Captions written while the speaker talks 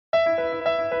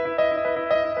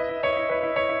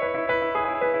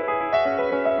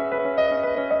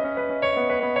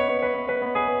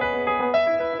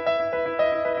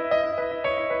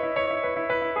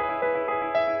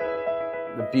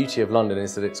beauty of London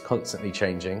is that it's constantly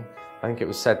changing. I think it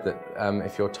was said that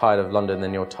if you're tired of London,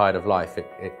 then you're tired of life.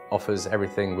 It offers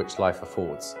everything which life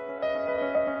affords.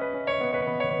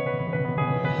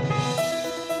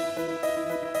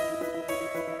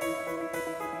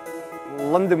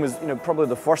 London was, probably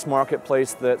the first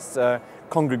marketplace that's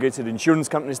congregated insurance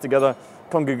companies together,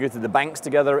 congregated the banks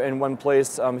together in one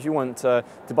place. If you want to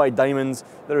buy diamonds,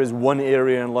 there is one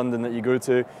area in London that you go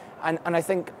to. And I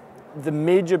think the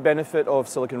major benefit of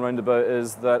Silicon Roundabout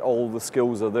is that all the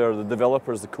skills are there. The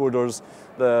developers, the coders,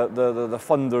 the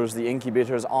funders, the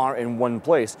incubators are in one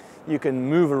place. You can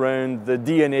move around, the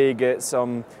DNA gets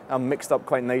mixed up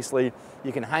quite nicely.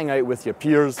 You can hang out with your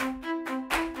peers.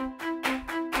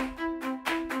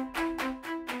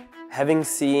 Having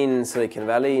seen Silicon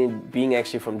Valley, being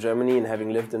actually from Germany and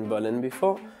having lived in Berlin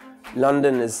before,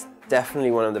 London is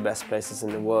definitely one of the best places in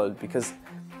the world because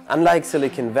unlike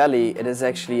Silicon Valley, it is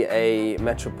actually a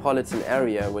metropolitan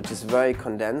area which is very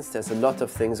condensed. There's a lot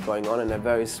of things going on in a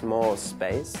very small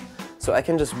space. So I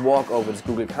can just walk over to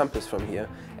Google Campus from here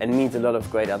and meet a lot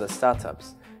of great other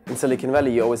startups. In Silicon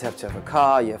Valley, you always have to have a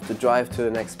car, you have to drive to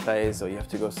the next place, or you have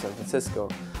to go to San Francisco,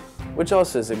 which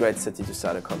also is a great city to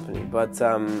start a company. But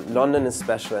London is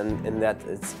special in that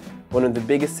it's one of the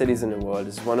biggest cities in the world.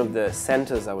 It's one of the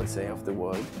centers, I would say, of the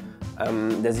world.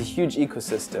 There's a huge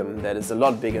ecosystem that is a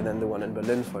lot bigger than the one in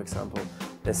Berlin, for example.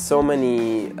 There's so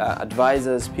many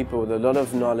advisors, people with a lot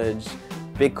of knowledge,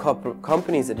 big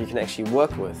companies that you can actually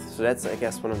work with. So that's, I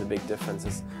guess, one of the big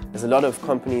differences. There's a lot of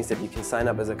companies that you can sign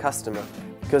up as a customer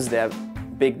because they're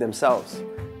big themselves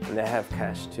and they have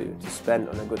cash to spend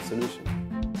on a good solution.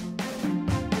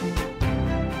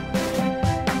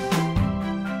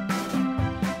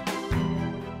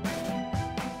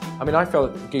 I mean, I feel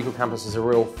that Google Campus is a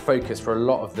real focus for a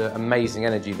lot of the amazing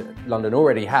energy that London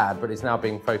already had, but is now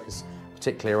being focused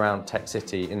particularly around Tech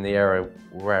City in the area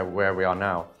where we are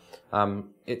now.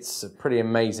 It's a pretty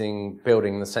amazing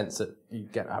building in the sense that you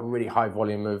get a really high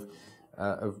volume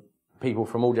of people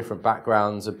from all different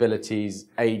backgrounds, abilities,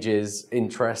 ages,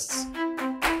 interests.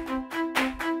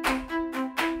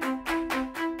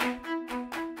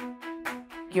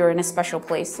 You're in a special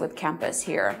place with campus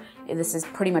here. This is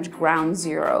pretty much ground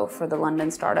zero for the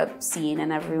London startup scene,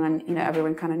 and everyone,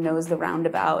 everyone kind of knows the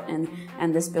Roundabout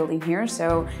and this building here.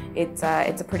 So it's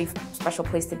a pretty special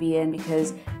place to be in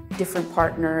because different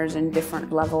partners and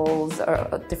different levels,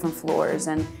 or different floors,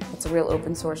 and it's a real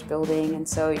open source building, and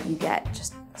so you get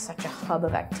just such a hub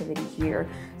of activity here.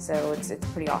 So it's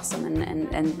pretty awesome,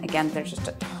 and again, there's just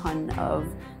a ton of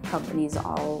companies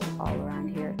all around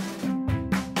here.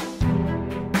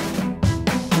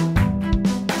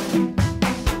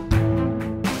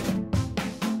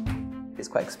 It's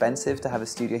quite expensive to have a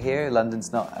studio here.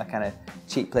 London's not a kind of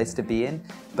cheap place to be in,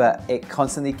 but it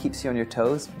constantly keeps you on your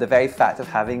toes. The very fact of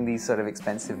having these sort of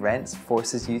expensive rents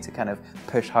forces you to kind of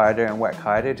push harder and work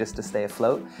harder just to stay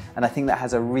afloat. And I think that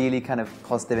has a really kind of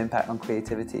positive impact on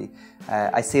creativity.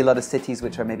 I see a lot of cities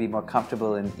which are maybe more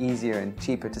comfortable and easier and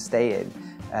cheaper to stay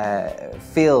in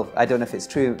feel, I don't know if it's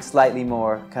true, slightly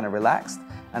more kind of relaxed.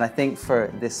 And I think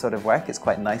for this sort of work, it's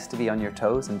quite nice to be on your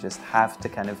toes and just have to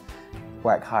kind of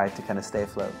work hard to kind of stay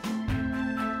afloat.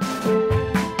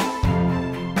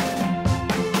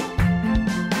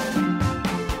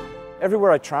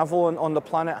 Everywhere I travel on the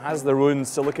planet has their own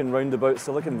Silicon Roundabout,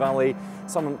 Silicon Valley,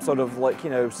 some sort of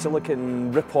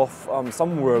Silicon rip-off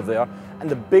somewhere there. And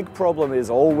the big problem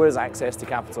is always access to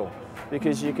capital,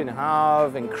 because you can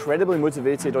have incredibly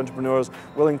motivated entrepreneurs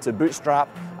willing to bootstrap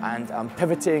and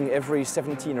pivoting every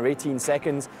 17 or 18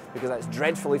 seconds because that's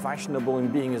dreadfully fashionable,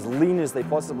 and being as lean as they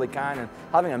possibly can and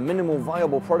having a minimal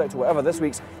viable product or whatever this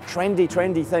week's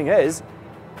trendy thing is.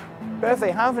 But if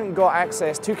they haven't got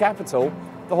access to capital,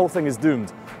 the whole thing is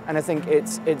doomed. And I think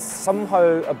it's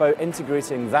somehow about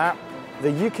integrating that.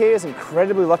 The UK is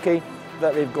incredibly lucky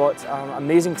that they've got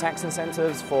amazing tax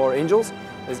incentives for angels.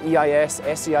 There's EIS,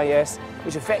 SEIS,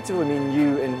 which effectively mean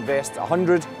you invest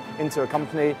 100 into a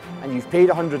company and you've paid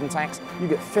 100 in tax, you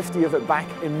get 50 of it back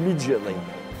immediately.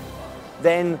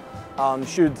 Then,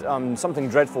 should something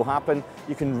dreadful happen,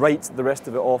 you can write the rest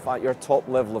of it off at your top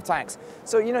level of tax.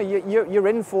 So you're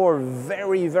in for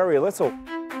very, very little.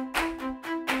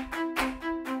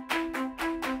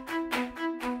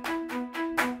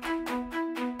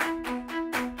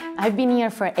 I've been here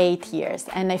for 8 years,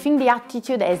 and I think the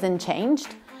attitude hasn't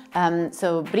changed.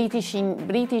 So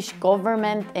British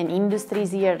government and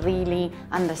industries here really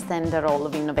understand the role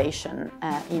of innovation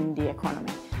in the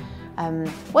economy.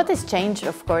 What has changed,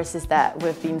 of course, is that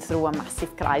we've been through a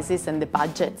massive crisis and the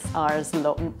budgets are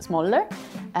smaller.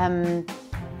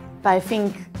 But I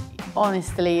think,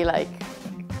 honestly,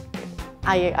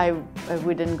 I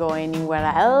wouldn't go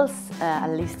anywhere else, at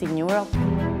least in Europe.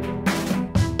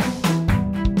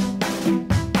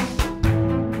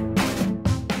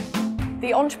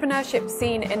 The entrepreneurship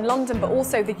scene in London, but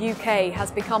also the UK,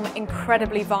 has become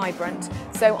incredibly vibrant.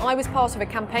 So I was part of a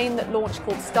campaign that launched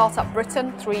called Startup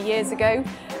Britain 3 years ago.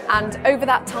 And over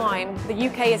that time, the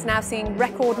UK is now seeing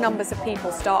record numbers of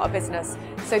people start a business.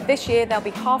 So this year, there'll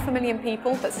be 500,000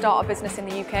 people that start a business in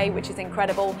the UK, which is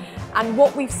incredible. And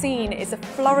what we've seen is a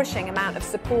flourishing amount of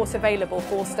support available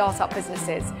for startup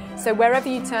businesses. So wherever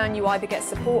you turn, you either get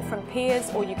support from peers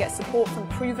or you get support from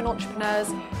proven entrepreneurs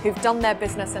who've done their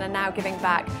business and are now giving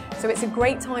back. So it's a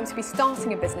great time to be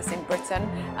starting a business in Britain.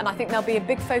 And I think there'll be a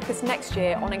big focus next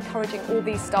year on encouraging all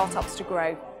these startups to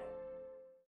grow.